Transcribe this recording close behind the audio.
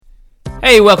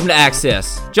Hey, welcome to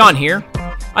Access. John here.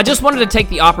 I just wanted to take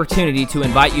the opportunity to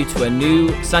invite you to a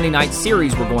new Sunday night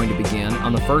series we're going to begin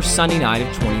on the first Sunday night of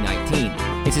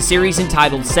 2019. It's a series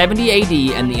entitled 70 AD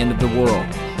and the End of the World.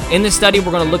 In this study,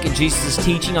 we're going to look at Jesus'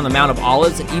 teaching on the Mount of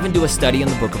Olives and even do a study in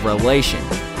the book of Revelation.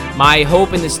 My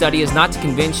hope in this study is not to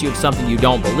convince you of something you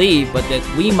don't believe, but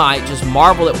that we might just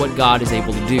marvel at what God is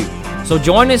able to do. So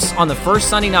join us on the first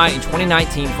Sunday night in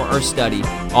 2019 for our study.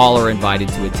 All are invited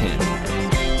to attend.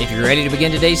 If you're ready to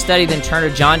begin today's study, then turn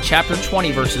to John chapter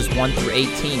 20, verses 1 through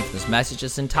 18. This message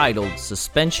is entitled,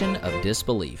 Suspension of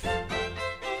Disbelief.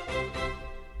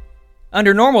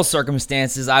 Under normal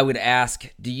circumstances, I would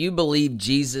ask, do you believe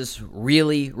Jesus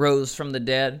really rose from the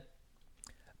dead?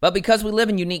 But because we live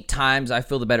in unique times, I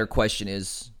feel the better question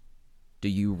is, do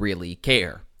you really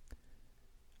care?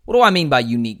 What do I mean by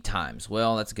unique times?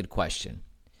 Well, that's a good question.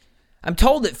 I'm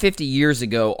told that 50 years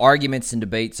ago, arguments and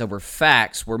debates over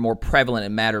facts were more prevalent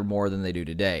and mattered more than they do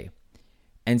today.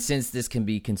 And since this can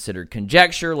be considered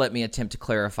conjecture, let me attempt to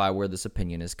clarify where this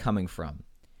opinion is coming from.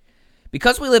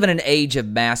 Because we live in an age of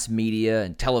mass media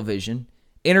and television,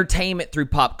 entertainment through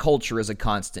pop culture is a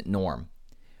constant norm.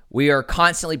 We are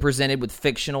constantly presented with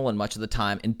fictional and much of the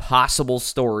time impossible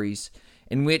stories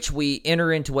in which we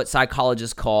enter into what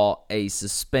psychologists call a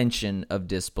suspension of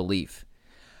disbelief.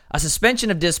 A suspension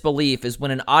of disbelief is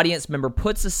when an audience member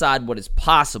puts aside what is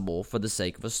possible for the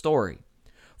sake of a story.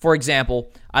 For example,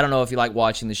 I don't know if you like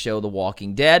watching the show The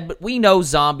Walking Dead, but we know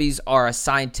zombies are a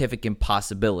scientific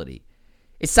impossibility.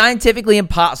 It's scientifically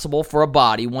impossible for a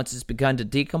body, once it's begun to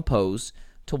decompose,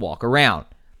 to walk around.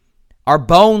 Our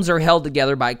bones are held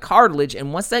together by cartilage,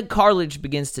 and once that cartilage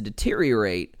begins to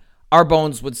deteriorate, our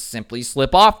bones would simply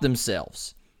slip off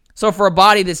themselves. So for a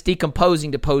body that's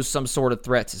decomposing to pose some sort of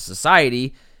threat to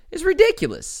society is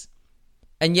ridiculous.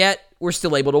 And yet, we're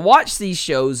still able to watch these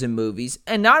shows and movies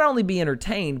and not only be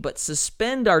entertained, but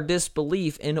suspend our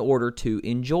disbelief in order to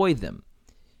enjoy them.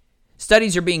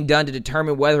 Studies are being done to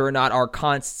determine whether or not our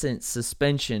constant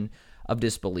suspension of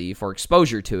disbelief or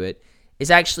exposure to it is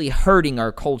actually hurting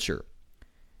our culture.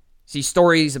 See,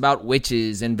 stories about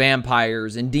witches and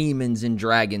vampires and demons and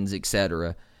dragons,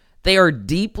 etc., they are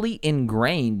deeply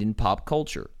ingrained in pop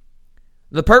culture.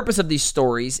 The purpose of these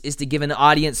stories is to give an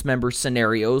audience member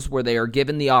scenarios where they are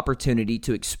given the opportunity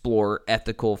to explore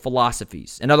ethical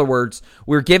philosophies. In other words,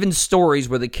 we're given stories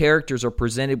where the characters are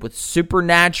presented with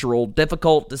supernatural,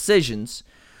 difficult decisions,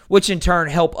 which in turn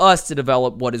help us to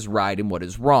develop what is right and what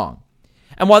is wrong.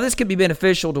 And while this can be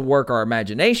beneficial to work our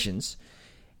imaginations,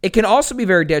 it can also be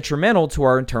very detrimental to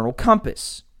our internal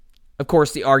compass. Of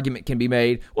course, the argument can be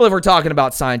made, well, if we're talking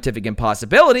about scientific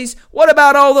impossibilities, what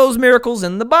about all those miracles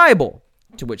in the Bible?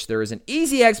 To which there is an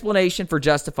easy explanation for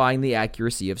justifying the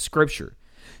accuracy of Scripture.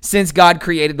 Since God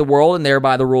created the world and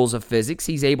thereby the rules of physics,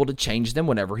 he's able to change them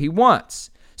whenever he wants.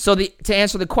 So to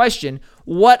answer the question,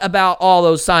 what about all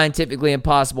those scientifically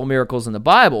impossible miracles in the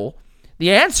Bible?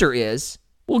 The answer is,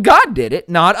 well, God did it,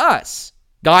 not us.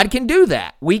 God can do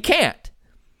that. We can't.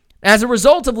 As a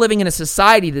result of living in a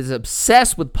society that is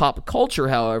obsessed with pop culture,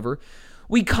 however,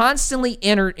 we constantly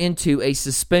enter into a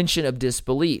suspension of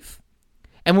disbelief.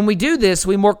 And when we do this,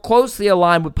 we more closely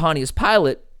align with Pontius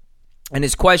Pilate and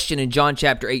his question in John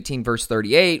chapter 18, verse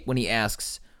 38, when he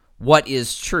asks, what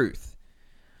is truth?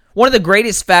 One of the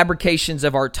greatest fabrications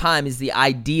of our time is the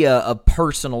idea of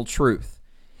personal truth.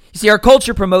 You see, our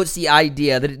culture promotes the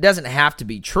idea that it doesn't have to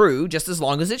be true just as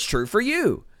long as it's true for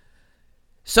you.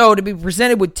 So to be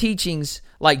presented with teachings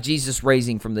like Jesus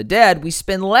raising from the dead, we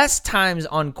spend less time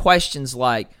on questions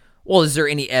like, well, is there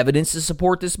any evidence to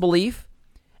support this belief?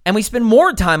 And we spend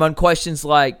more time on questions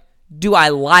like, do I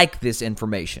like this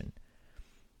information?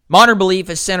 Modern belief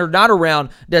is centered not around,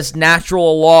 does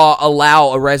natural law allow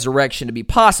a resurrection to be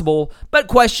possible, but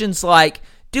questions like,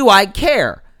 do I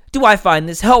care? Do I find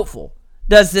this helpful?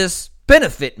 Does this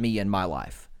benefit me in my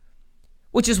life?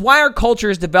 Which is why our culture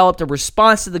has developed a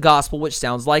response to the gospel which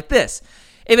sounds like this.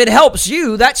 If it helps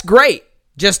you, that's great.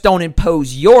 Just don't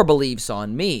impose your beliefs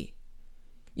on me.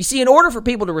 You see, in order for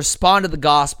people to respond to the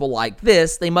gospel like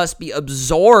this, they must be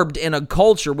absorbed in a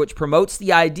culture which promotes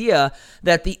the idea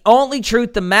that the only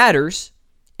truth that matters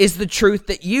is the truth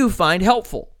that you find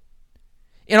helpful.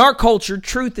 In our culture,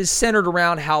 truth is centered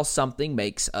around how something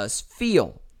makes us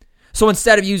feel. So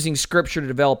instead of using Scripture to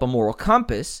develop a moral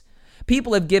compass,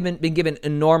 people have been given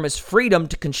enormous freedom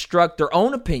to construct their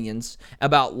own opinions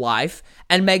about life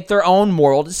and make their own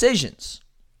moral decisions.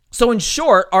 So in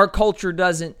short, our culture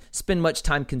doesn't spend much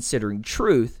time considering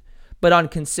truth, but on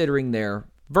considering their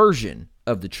version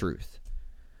of the truth.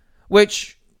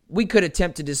 Which we could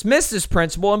attempt to dismiss this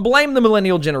principle and blame the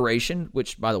millennial generation,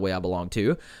 which, by the way, I belong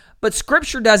to, but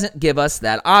Scripture doesn't give us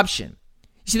that option.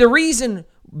 See, the reason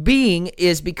being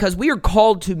is because we are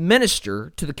called to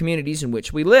minister to the communities in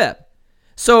which we live.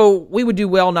 So we would do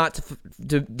well not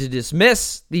to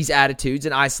dismiss these attitudes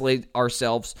and isolate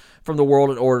ourselves from the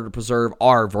world in order to preserve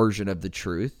our version of the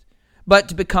truth, but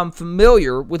to become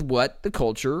familiar with what the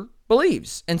culture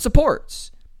believes and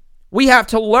supports. We have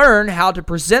to learn how to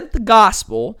present the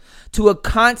gospel to a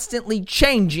constantly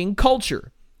changing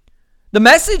culture. The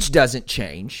message doesn't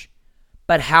change,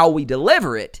 but how we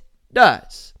deliver it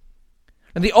does.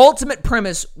 And the ultimate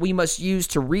premise we must use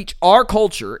to reach our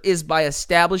culture is by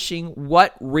establishing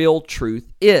what real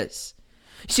truth is.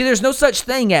 See, there's no such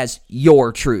thing as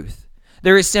your truth.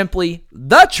 There is simply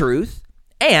the truth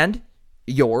and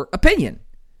your opinion.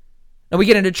 And we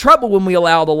get into trouble when we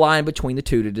allow the line between the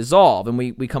two to dissolve and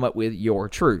we come up with your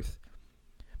truth.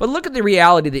 But look at the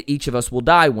reality that each of us will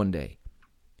die one day.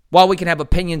 While we can have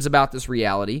opinions about this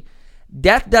reality,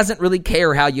 death doesn't really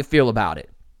care how you feel about it.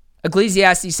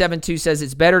 Ecclesiastes 7:2 says,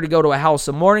 "It's better to go to a house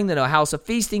of mourning than a house of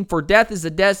feasting, for death is the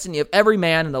destiny of every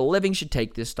man, and the living should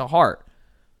take this to heart."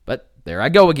 But there I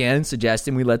go again,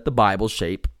 suggesting we let the Bible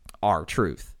shape our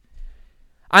truth.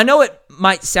 I know it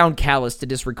might sound callous to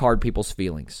disregard people's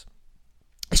feelings.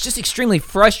 It's just extremely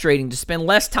frustrating to spend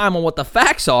less time on what the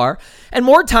facts are and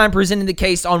more time presenting the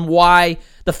case on why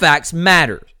the facts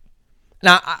matter.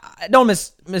 Now, don't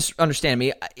misunderstand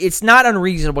me. It's not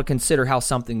unreasonable to consider how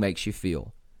something makes you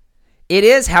feel. It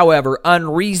is, however,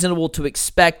 unreasonable to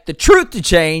expect the truth to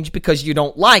change because you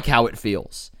don't like how it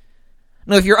feels.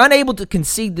 Now, if you're unable to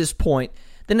concede this point,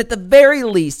 then at the very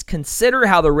least, consider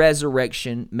how the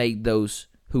resurrection made those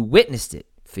who witnessed it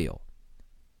feel.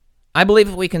 I believe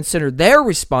if we consider their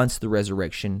response to the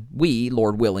resurrection, we,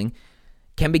 Lord willing,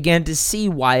 can begin to see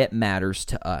why it matters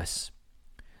to us.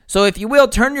 So if you will,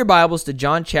 turn your Bibles to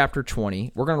John chapter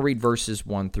 20. We're going to read verses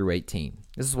 1 through 18.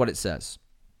 This is what it says.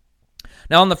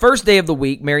 "Now on the first day of the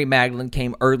week, Mary Magdalene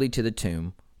came early to the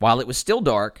tomb, while it was still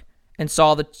dark, and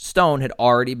saw the stone had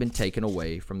already been taken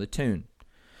away from the tomb.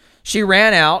 She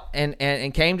ran out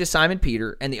and came to Simon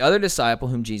Peter and the other disciple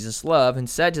whom Jesus loved, and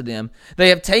said to them, 'They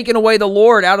have taken away the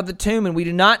Lord out of the tomb, and we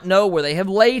do not know where they have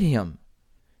laid him.'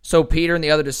 So Peter and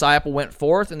the other disciple went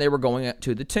forth, and they were going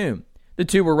to the tomb. The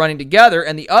two were running together,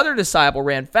 and the other disciple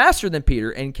ran faster than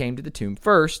Peter and came to the tomb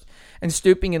first. And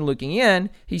stooping and looking in,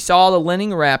 he saw the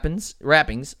linen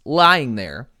wrappings lying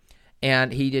there,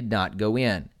 and he did not go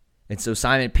in. And so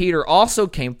Simon Peter also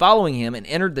came following him and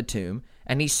entered the tomb,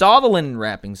 and he saw the linen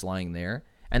wrappings lying there,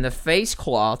 and the face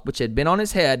cloth which had been on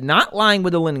his head, not lying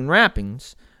with the linen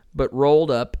wrappings, but rolled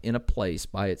up in a place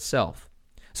by itself.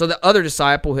 So the other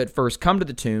disciple who had first come to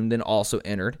the tomb then also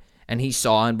entered, and he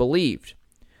saw and believed.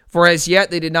 For as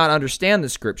yet they did not understand the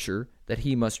scripture, that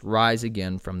he must rise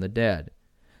again from the dead.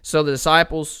 So the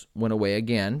disciples went away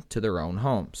again to their own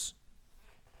homes.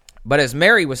 But as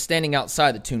Mary was standing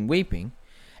outside the tomb weeping,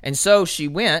 and so she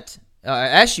went,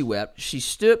 as she wept, she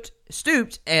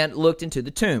stooped and looked into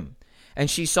the tomb. And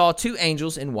she saw two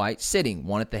angels in white sitting,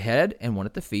 one at the head and one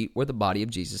at the feet, where the body of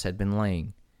Jesus had been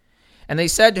laying. And they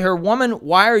said to her, 'Woman,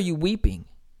 why are you weeping?'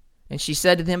 And she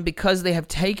said to them, 'Because they have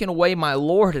taken away my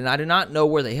Lord, and I do not know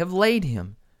where they have laid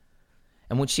him.'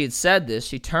 And when she had said this,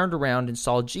 she turned around and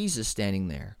saw Jesus standing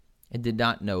there, and did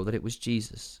not know that it was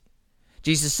Jesus.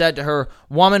 Jesus said to her,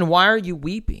 'Woman, why are you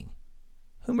weeping?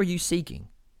 Whom are you seeking?'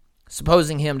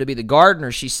 Supposing him to be the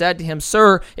gardener, she said to him,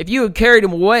 'Sir, if you have carried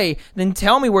him away, then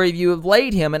tell me where you have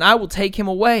laid him, and I will take him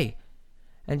away.'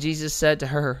 And Jesus said to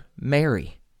her,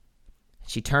 'Mary.'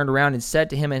 She turned around and said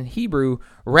to him in Hebrew,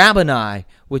 'Rabboni,'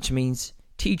 which means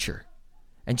teacher.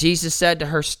 And Jesus said to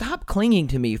her, 'Stop clinging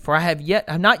to me, for I have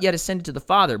not yet ascended to the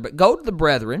Father, but go to the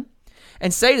brethren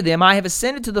and say to them, I have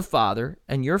ascended to the Father,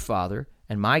 and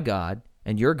my God,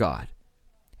 and your God.'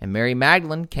 And Mary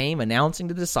Magdalene came announcing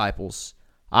to the disciples,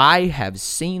 'I have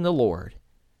seen the Lord,'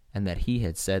 and that he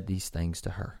had said these things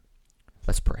to her."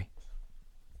 Let's pray.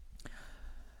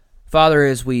 Father,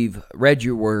 as we've read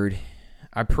your word,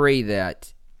 I pray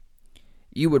that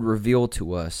you would reveal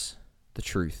to us the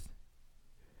truth,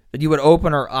 that you would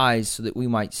open our eyes so that we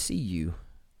might see you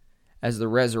as the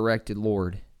resurrected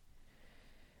Lord,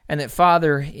 and that,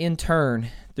 Father, in turn,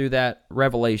 through that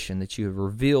revelation that you have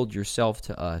revealed yourself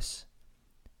to us,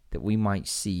 that we might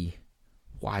see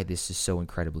why this is so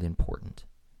incredibly important,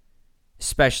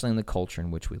 especially in the culture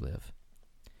in which we live.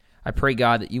 I pray,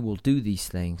 God, that you will do these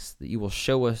things, that you will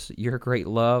show us your great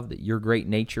love, that your great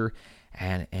nature,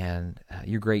 and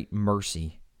your great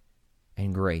mercy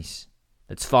and grace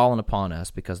that's fallen upon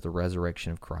us because of the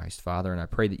resurrection of Christ, Father. And I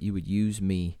pray that you would use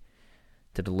me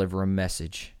to deliver a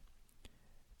message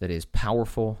that is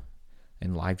powerful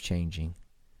and life-changing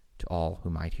to all who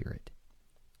might hear it.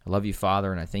 I love you,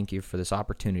 Father, and I thank you for this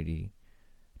opportunity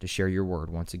to share your word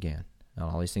once again. And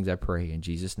all these things I pray in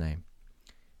Jesus' name.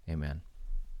 Amen.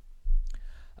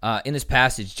 In this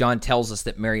passage, John tells us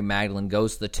that Mary Magdalene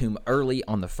goes to the tomb early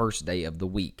on the first day of the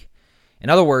week. In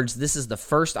other words, this is the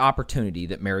first opportunity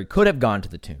that Mary could have gone to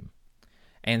the tomb.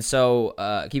 And so,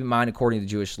 keep in mind, according to the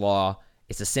Jewish law,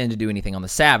 it's a sin to do anything on the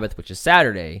Sabbath, which is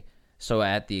Saturday. So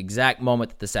at the exact moment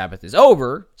that the Sabbath is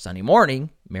over, Sunday morning,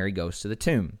 Mary goes to the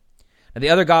tomb. Now, the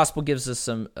other gospel gives us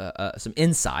some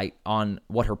insight on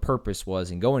what her purpose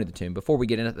was in going to the tomb. Before we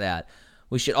get into that,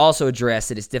 we should also address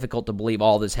that it's difficult to believe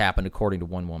all this happened according to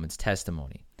one woman's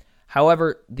testimony.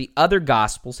 However, the other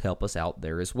gospels help us out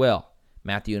there as well.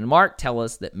 Matthew and Mark tell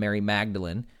us that Mary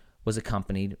Magdalene was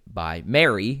accompanied by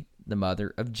Mary, the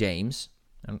mother of James,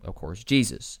 and of course,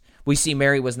 Jesus. We see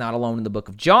Mary was not alone in the book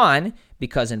of John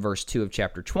because in verse 2 of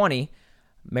chapter 20,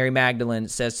 Mary Magdalene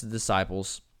says to the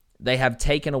disciples, "They have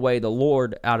taken away the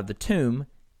Lord out of the tomb,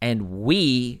 and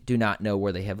we do not know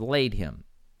where they have laid him,"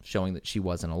 showing that she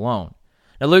wasn't alone.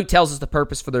 Now, Luke tells us the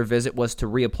purpose for their visit was to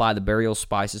reapply the burial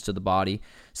spices to the body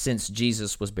since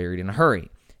Jesus was buried in a hurry.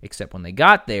 Except when they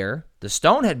got there, the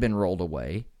stone had been rolled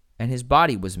away and his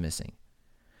body was missing.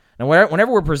 Now,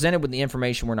 whenever we're presented with the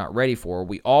information we're not ready for,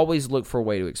 we always look for a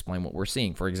way to explain what we're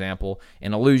seeing. For example,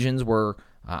 in illusions where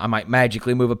I might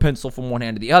magically move a pencil from one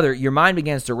hand to the other, your mind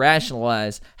begins to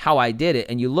rationalize how I did it,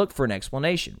 and you look for an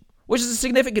explanation, which is a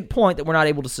significant point that we're not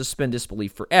able to suspend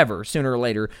disbelief forever. Sooner or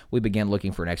later, we begin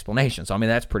looking for an explanation. So,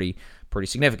 that's pretty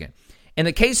significant. In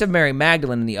the case of Mary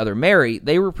Magdalene and the other Mary,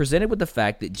 they were presented with the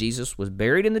fact that Jesus was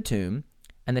buried in the tomb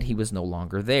and that he was no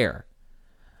longer there.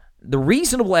 The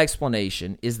reasonable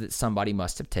explanation is that somebody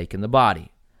must have taken the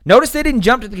body. Notice they didn't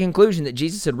jump to the conclusion that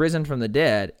Jesus had risen from the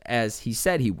dead as he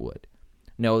said he would.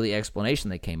 No, the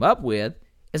explanation they came up with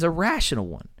is a rational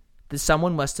one, that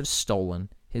someone must have stolen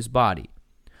his body.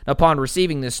 Now, upon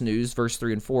receiving this news, verse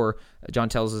 3 and 4, John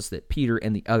tells us that Peter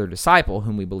and the other disciple,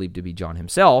 whom we believe to be John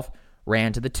himself,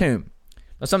 ran to the tomb.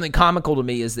 Now, something comical to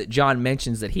me is that John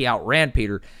mentions that he outran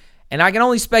Peter, and I can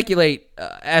only speculate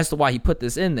as to why he put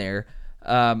this in there,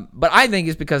 but I think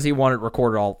it's because he wanted it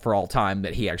recorded for all time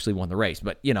that he actually won the race.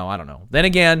 But, I don't know. Then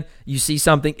again, you see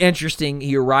something interesting.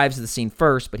 He arrives at the scene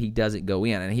first, but he doesn't go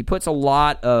in. And he puts a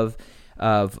lot of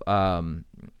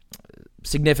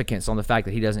significance on the fact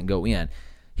that he doesn't go in.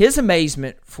 His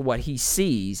amazement for what he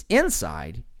sees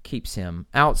inside keeps him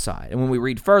outside. And when we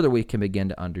read further, we can begin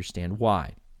to understand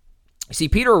why. You see,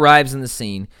 Peter arrives in the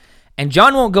scene, and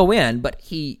John won't go in, but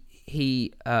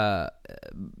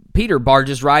Peter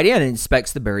barges right in and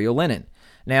inspects the burial linen.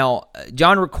 Now,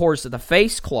 John records that the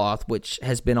face cloth, which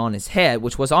was on his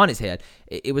head,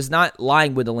 it was not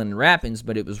lying with the linen wrappings,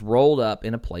 but it was rolled up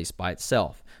in a place by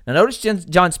itself. Now, notice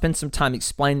John spends some time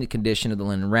explaining the condition of the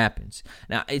linen wrappings.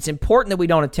 Now, it's important that we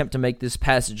don't attempt to make this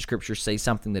passage of Scripture say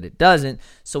something that it doesn't,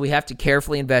 so we have to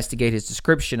carefully investigate his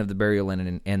description of the burial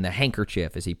linen and the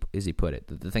handkerchief, as he put it,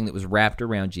 the thing that was wrapped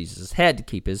around Jesus' head to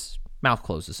keep his mouth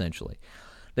closed, essentially.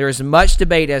 There is much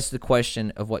debate as to the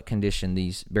question of what condition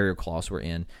these burial cloths were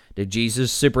in. Did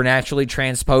Jesus supernaturally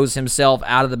transpose himself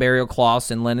out of the burial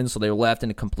cloths and linen so they were left in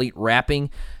a complete wrapping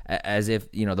as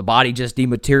if, the body just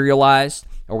dematerialized?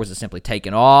 Or was it simply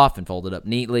taken off and folded up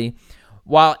neatly?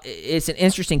 While it's an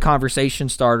interesting conversation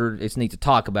starter, it's neat to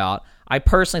talk about, I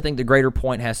personally think the greater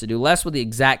point has to do less with the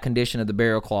exact condition of the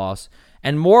burial cloths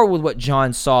and more with what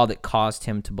John saw that caused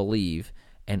him to believe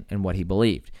and what he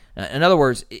believed. In other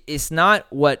words, it's not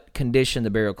what condition the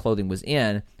burial clothing was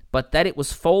in, but that it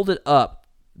was folded up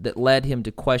that led him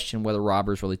to question whether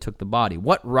robbers really took the body.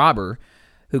 What robber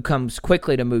who comes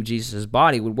quickly to move Jesus'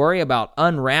 body would worry about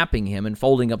unwrapping him and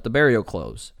folding up the burial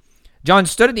clothes? John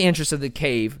stood at the entrance of the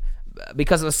cave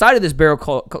because the sight of this burial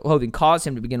clothing caused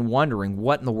him to begin wondering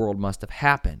what in the world must have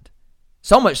happened.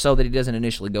 So much so that he doesn't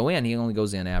initially go in. He only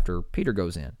goes in after Peter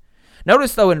goes in.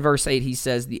 Notice, though, in verse 8, he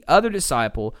says, the other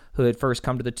disciple who had first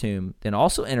come to the tomb then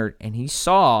also entered, and he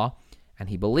saw, and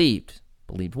he believed.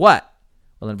 Believed what?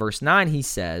 Well, in verse 9, he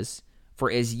says,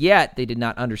 for as yet they did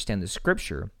not understand the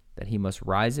Scripture, that he must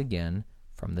rise again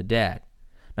from the dead.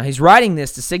 Now, he's writing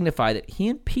this to signify that he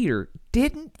and Peter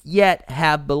didn't yet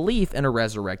have belief in a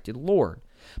resurrected Lord,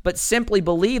 but simply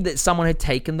believed that someone had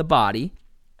taken the body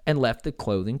and left the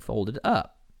clothing folded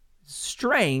up.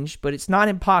 Strange, but it's not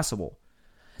impossible.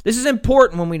 This is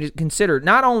important when we consider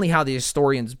not only how the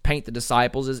historians paint the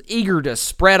disciples as eager to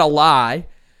spread a lie,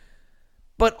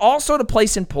 but also to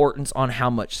place importance on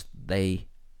how much they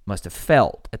must have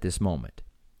felt at this moment.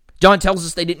 John tells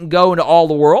us they didn't go into all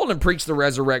the world and preach the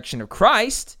resurrection of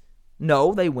Christ.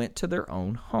 No, they went to their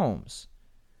own homes.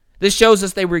 This shows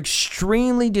us they were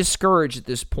extremely discouraged at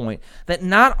this point, that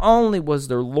not only was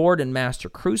their Lord and Master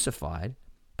crucified,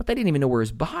 but they didn't even know where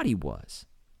his body was.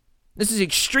 This is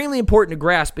extremely important to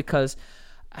grasp because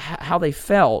how they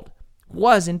felt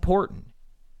was important.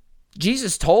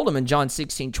 Jesus told them in John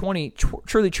 16:20,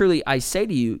 "Truly, truly, I say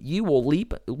to you, you will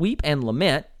weep and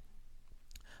lament,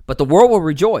 but the world will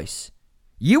rejoice.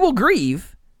 You will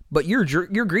grieve, but your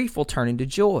grief will turn into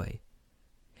joy."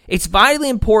 It's vitally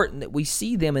important that we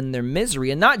see them in their misery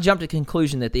and not jump to the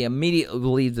conclusion that they immediately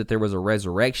believed that there was a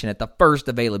resurrection at the first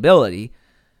availability,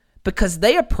 because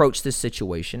they approached this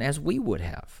situation as we would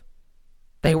have.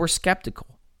 They were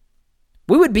skeptical.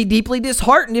 We would be deeply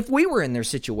disheartened if we were in their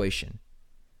situation.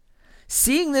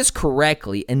 Seeing this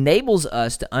correctly enables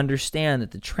us to understand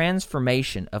that the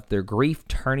transformation of their grief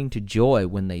turning to joy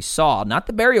when they saw, not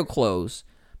the burial clothes,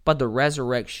 but the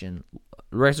resurrection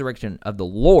of the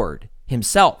Lord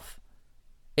himself.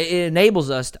 It enables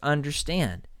us to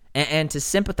understand and to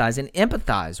sympathize and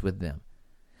empathize with them.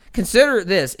 Consider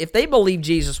this: if they believed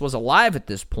Jesus was alive at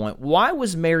this point, why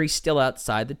was Mary still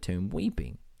outside the tomb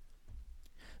weeping?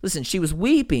 Listen, she was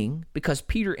weeping because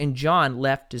Peter and John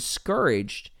left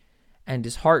discouraged and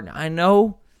disheartened. I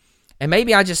know, and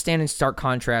maybe I just stand in stark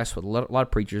contrast with a lot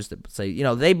of preachers that say,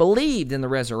 they believed in the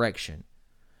resurrection.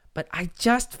 But I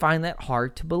just find that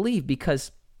hard to believe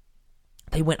because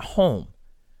they went home.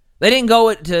 They didn't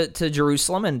go to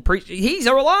Jerusalem and preach, he's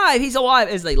alive,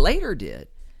 as they later did.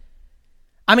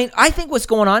 I mean, I think what's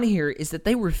going on here is that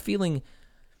they were feeling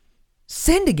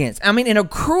sinned against. I mean, in a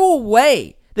cruel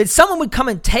way, that someone would come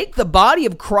and take the body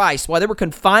of Christ while they were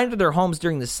confined to their homes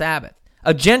during the Sabbath.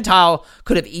 A Gentile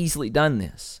could have easily done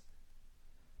this.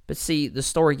 But see, the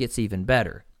story gets even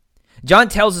better. John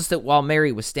tells us that while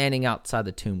Mary was standing outside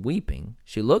the tomb weeping,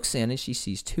 she looks in and she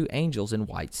sees two angels in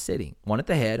white sitting, one at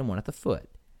the head and one at the foot,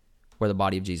 where the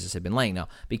body of Jesus had been laying. Now,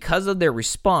 because of their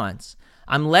response,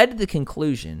 I'm led to the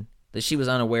conclusion that she was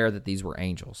unaware that these were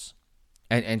angels.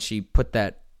 And she put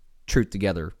that truth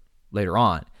together later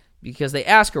on. Because they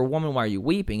ask her, "Woman, why are you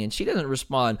weeping?" And she doesn't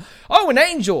respond, "Oh, an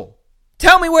angel.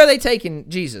 Tell me where they taken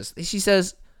Jesus." She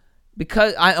says,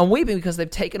 "Because I'm weeping because they've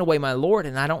taken away my Lord,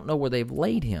 and I don't know where they've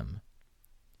laid him."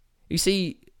 You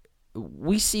see,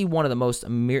 we see one of the most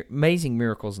amazing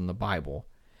miracles in the Bible.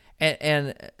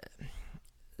 And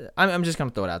I'm just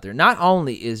going to throw it out there. Not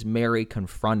only is Mary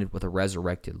confronted with a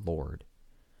resurrected Lord,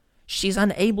 she's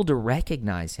unable to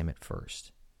recognize him at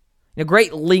first.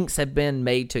 Great links have been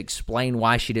made to explain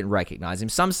why she didn't recognize him.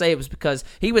 Some say it was because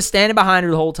he was standing behind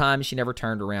her the whole time and she never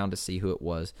turned around to see who it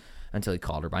was until he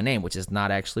called her by name, which is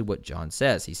not actually what John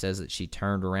says. He says that she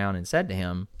turned around and said to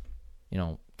him,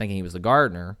 thinking he was the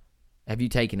gardener, "Have you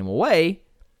taken him away?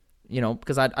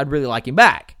 Because I'd really like him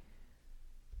back."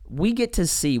 We get to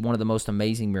see one of the most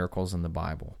amazing miracles in the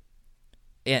Bible.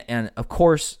 And of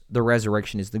course, the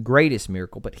resurrection is the greatest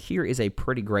miracle, but here is a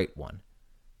pretty great one.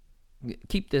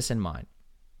 Keep this in mind.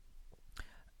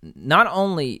 Not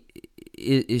only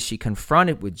is she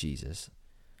confronted with Jesus,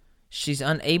 she's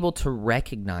unable to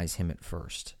recognize him at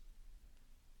first.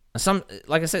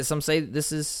 Like I said, some say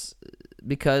this is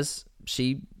because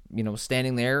she,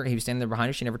 standing there, he was standing there behind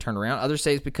her, she never turned around. Others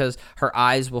say it's because her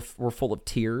eyes were full of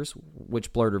tears,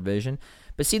 which blurred her vision.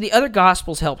 But see, the other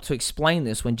Gospels help to explain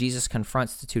this when Jesus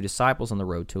confronts the two disciples on the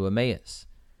road to Emmaus.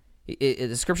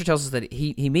 The Scripture tells us that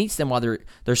he meets them while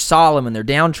they're solemn and they're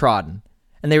downtrodden,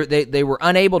 and they were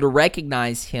unable to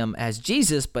recognize him as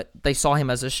Jesus, but they saw him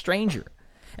as a stranger.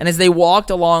 And as they walked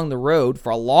along the road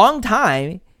for a long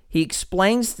time, he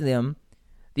explains to them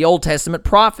the Old Testament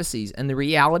prophecies and the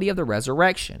reality of the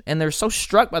resurrection. And they're so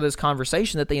struck by this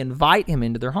conversation that they invite him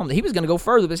into their home. He was going to go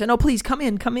further. They said, "No, please come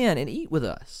in and eat with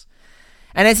us."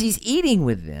 And as he's eating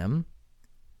with them,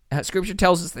 Scripture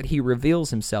tells us that he reveals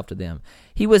himself to them.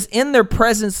 He was in their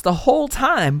presence the whole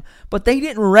time, but they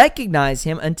didn't recognize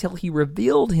him until he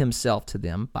revealed himself to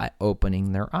them by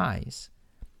opening their eyes.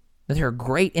 Now, there are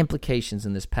great implications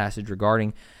in this passage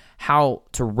regarding how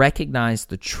to recognize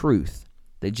the truth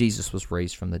that Jesus was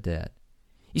raised from the dead.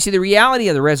 You see, the reality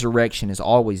of the resurrection has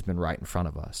always been right in front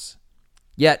of us.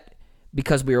 Yet,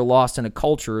 because we are lost in a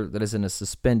culture that is in a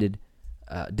suspended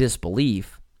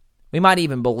disbelief, we might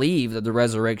even believe that the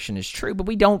resurrection is true, but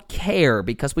we don't care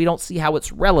because we don't see how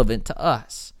it's relevant to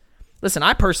us. Listen,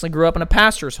 I personally grew up in a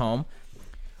pastor's home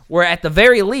where at the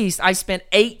very least I spent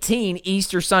 18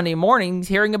 Easter Sunday mornings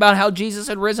hearing about how Jesus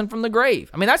had risen from the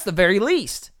grave. I mean, that's the very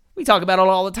least. We talk about it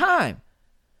all the time.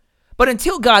 But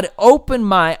until God opened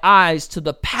my eyes to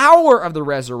the power of the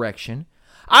resurrection,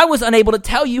 I was unable to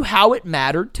tell you how it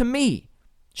mattered to me.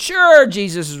 Sure,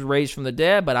 Jesus is raised from the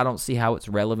dead, but I don't see how it's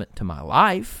relevant to my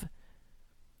life.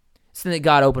 So that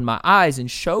God opened my eyes and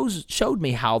showed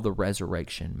me how the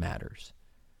resurrection matters.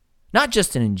 Not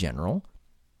just in general,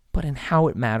 but in how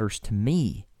it matters to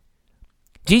me.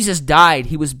 Jesus died,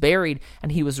 he was buried,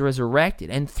 and he was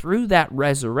resurrected. And through that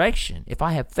resurrection, if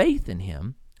I have faith in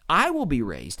him, I will be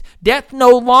raised. Death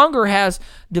no longer has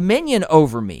dominion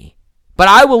over me, but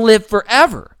I will live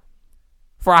forever,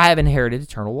 for I have inherited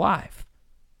eternal life.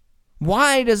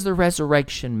 Why does the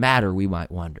resurrection matter, we might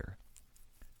wonder?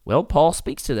 Well, Paul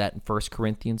speaks to that in 1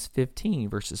 Corinthians 15,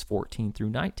 verses 14 through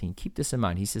 19. Keep this in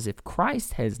mind. He says, if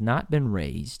Christ has not been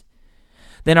raised,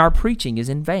 then our preaching is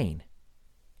in vain.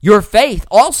 Your faith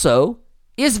also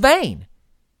is vain.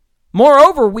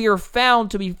 Moreover, we are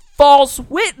found to be false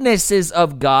witnesses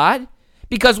of God,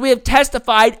 because we have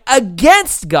testified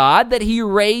against God that he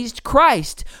raised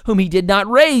Christ, whom he did not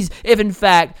raise, if in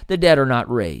fact the dead are not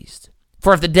raised.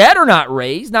 For if the dead are not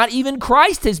raised, not even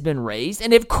Christ has been raised.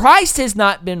 And if Christ has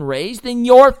not been raised, then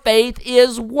your faith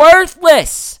is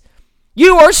worthless.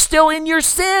 You are still in your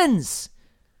sins.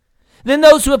 Then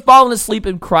those who have fallen asleep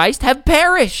in Christ have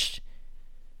perished.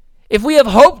 If we have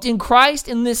hoped in Christ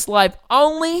in this life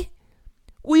only,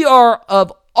 we are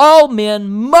of all men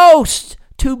most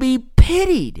to be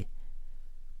pitied.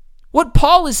 What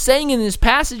Paul is saying in this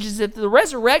passage is that if the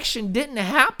resurrection didn't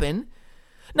happen,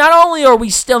 not only are we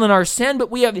still in our sin, but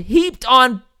we have heaped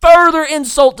on further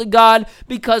insult to God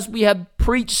because we have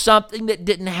preached something that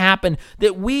didn't happen,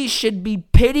 that we should be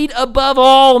pitied above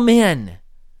all men.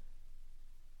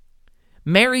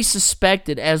 Mary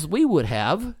suspected, as we would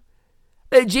have,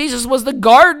 that Jesus was the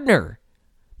gardener.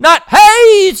 Not,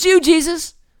 hey, it's you,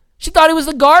 Jesus. She thought he was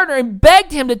the gardener and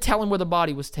begged him to tell him where the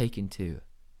body was taken to.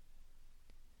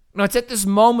 Now, it's at this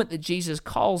moment that Jesus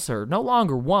calls her no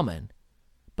longer woman,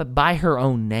 but by her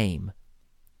own name,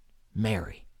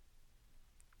 Mary.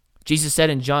 Jesus said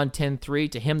in John 10:3,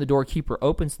 to him the doorkeeper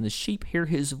opens and the sheep hear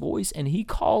his voice, and he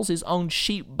calls his own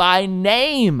sheep by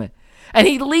name, and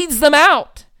he leads them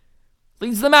out.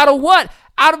 Leads them out of what?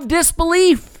 Out of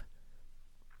disbelief.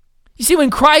 You see, when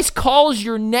Christ calls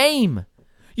your name,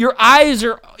 your eyes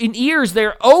are and ears,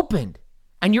 they're opened,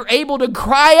 and you're able to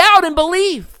cry out in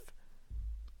belief.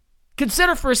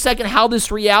 Consider for a second how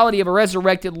this reality of a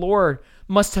resurrected Lord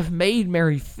must have made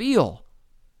Mary feel.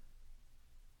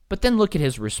 But then look at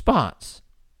his response.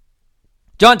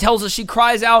 John tells us she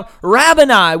cries out,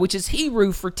 Rabboni, which is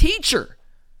Hebrew for teacher.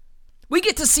 We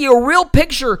get to see a real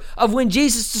picture of when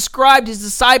Jesus described his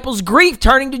disciples' grief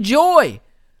turning to joy.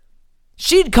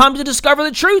 She'd come to discover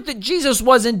the truth that Jesus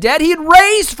wasn't dead. He had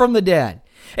raised from the dead.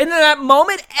 And in that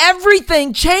moment,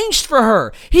 everything changed for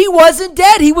her. He wasn't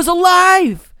dead. He was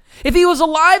alive. If he was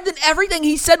alive, then everything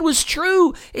he said was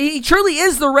true. He truly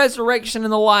is the resurrection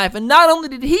and the life. And not only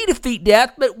did he defeat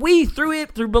death, but we, through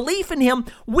belief in him,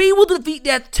 we will defeat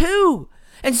death too.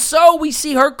 And so we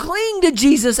see her cling to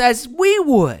Jesus as we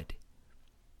would.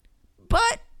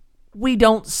 But we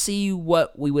don't see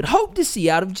what we would hope to see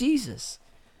out of Jesus.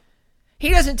 He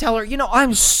doesn't tell her,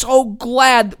 I'm so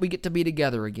glad that we get to be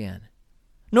together again.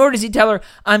 Nor does he tell her,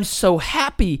 I'm so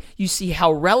happy you see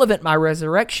how relevant my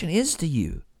resurrection is to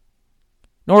you.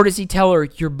 Nor does he tell her,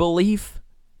 your belief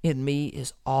in me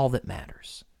is all that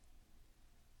matters.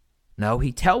 No,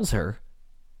 he tells her,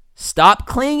 stop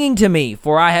clinging to me,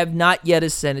 for I have not yet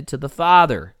ascended to the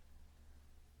Father.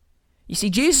 You see,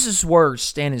 Jesus' words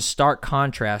stand in stark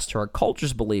contrast to our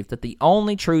culture's belief that the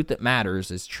only truth that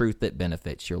matters is truth that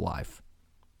benefits your life.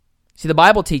 See, the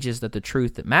Bible teaches that the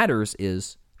truth that matters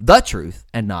is the truth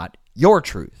and not your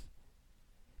truth.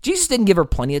 Jesus didn't give her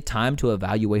plenty of time to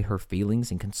evaluate her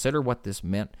feelings and consider what this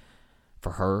meant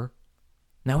for her.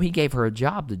 No, he gave her a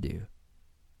job to do.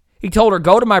 He told her,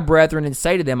 go to my brethren and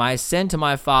say to them, I ascend to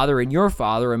my Father and your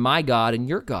Father and my God and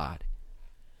your God.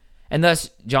 And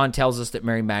thus, John tells us that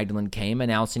Mary Magdalene came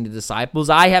announcing to the disciples,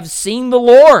 I have seen the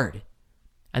Lord.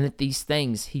 And that these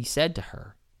things he said to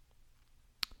her.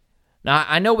 Now,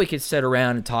 I know we could sit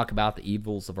around and talk about the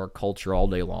evils of our culture all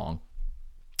day long.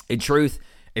 In truth,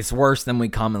 it's worse than we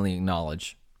commonly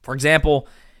acknowledge. For example,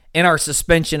 in our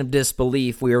suspension of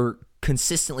disbelief, we are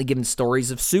consistently given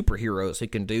stories of superheroes who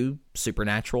can do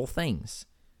supernatural things.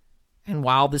 And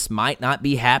while this might not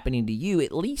be happening to you,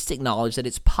 at least acknowledge that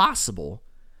it's possible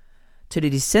to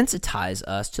desensitize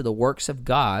us to the works of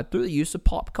God through the use of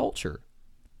pop culture.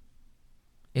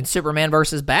 In Superman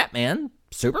versus Batman,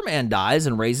 Superman dies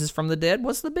and raises from the dead.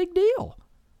 What's the big deal?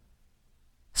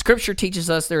 Scripture teaches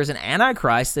us there is an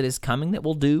Antichrist that is coming that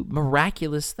will do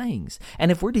miraculous things. And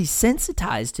if we're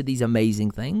desensitized to these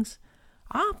amazing things,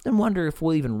 I often wonder if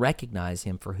we'll even recognize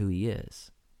him for who he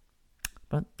is.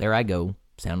 But there I go,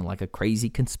 sounding like a crazy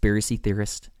conspiracy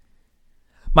theorist.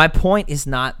 My point is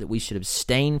not that we should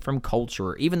abstain from culture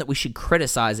or even that we should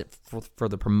criticize it for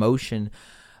the promotion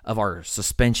of our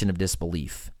suspension of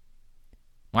disbelief.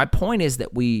 My point is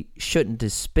that we shouldn't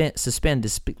suspend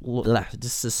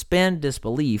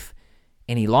disbelief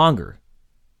any longer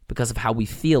because of how we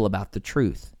feel about the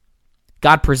truth.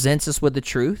 God presents us with the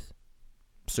truth.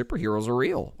 Superheroes are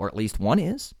real, or at least one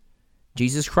is.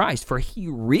 Jesus Christ, for he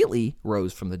really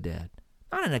rose from the dead.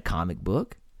 Not in a comic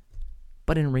book,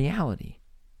 but in reality.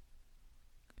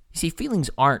 You see, feelings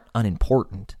aren't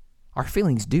unimportant. Our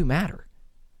feelings do matter.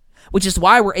 Which is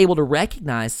why we're able to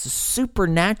recognize the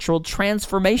supernatural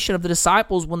transformation of the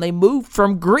disciples when they moved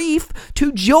from grief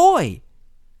to joy.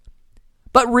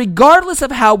 But regardless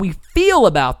of how we feel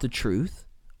about the truth,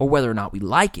 or whether or not we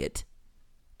like it,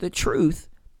 the truth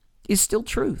is still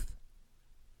truth.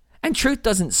 And truth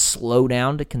doesn't slow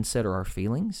down to consider our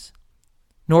feelings,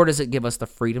 nor does it give us the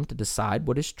freedom to decide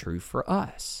what is true for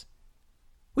us.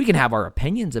 We can have our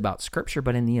opinions about Scripture,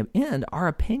 but in the end, our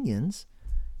opinions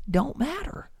don't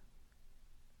matter.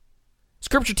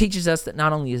 Scripture teaches us that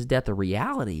not only is death a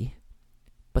reality,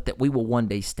 but that we will one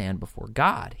day stand before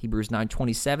God. Hebrews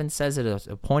 9:27 says it is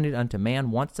appointed unto man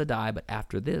once to die, but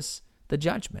after this, the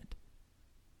judgment.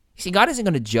 You see, God isn't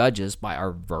going to judge us by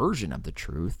our version of the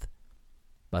truth,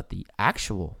 but the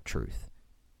actual truth.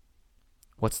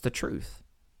 What's the truth?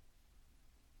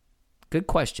 Good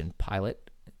question, Pilate.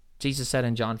 Jesus said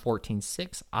in John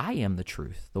 14:6, I am the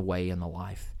truth, the way, and the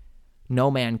life. No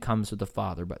man comes to the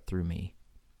Father but through me.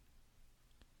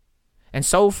 And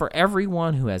so for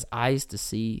everyone who has eyes to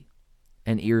see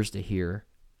and ears to hear,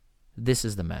 this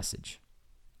is the message.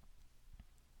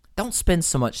 Don't spend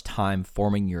so much time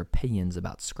forming your opinions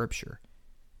about Scripture.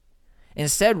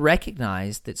 Instead,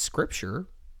 recognize that Scripture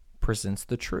presents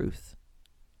the truth.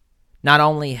 Not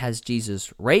only has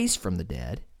Jesus raised from the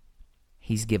dead,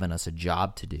 he's given us a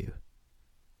job to do.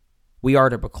 We are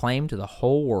to proclaim to the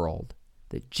whole world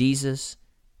that Jesus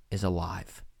is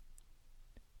alive.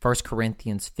 1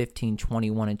 Corinthians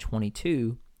 15:21 and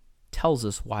 22 tells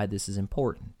us why this is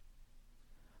important.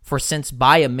 For since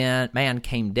by a man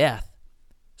came death,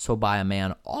 so by a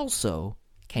man also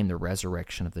came the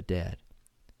resurrection of the dead.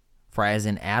 For as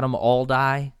in Adam all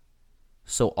die,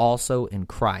 so also in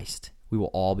Christ we will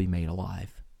all be made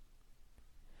alive.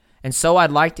 And so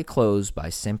I'd like to close by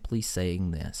simply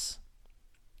saying this.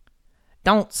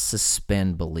 Don't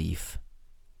suspend belief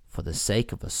for the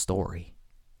sake of a story.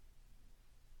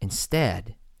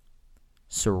 Instead,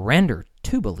 surrender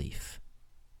to belief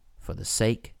for the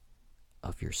sake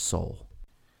of your soul.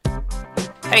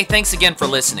 Hey, thanks again for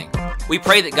listening. We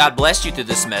pray that God blessed you through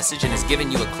this message and has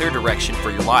given you a clear direction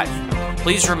for your life.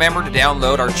 Please remember to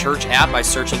download our church app by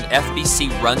searching FBC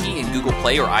Runge in Google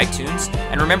Play or iTunes,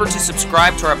 and remember to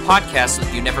subscribe to our podcast so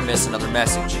that you never miss another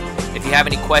message. If you have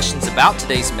any questions about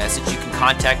today's message, you can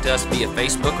contact us via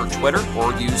Facebook or Twitter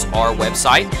or use our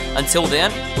website. Until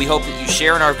then, we hope that you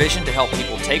share in our vision to help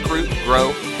people take root,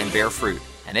 grow, and bear fruit.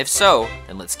 And if so,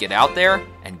 then let's get out there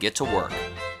and get to work.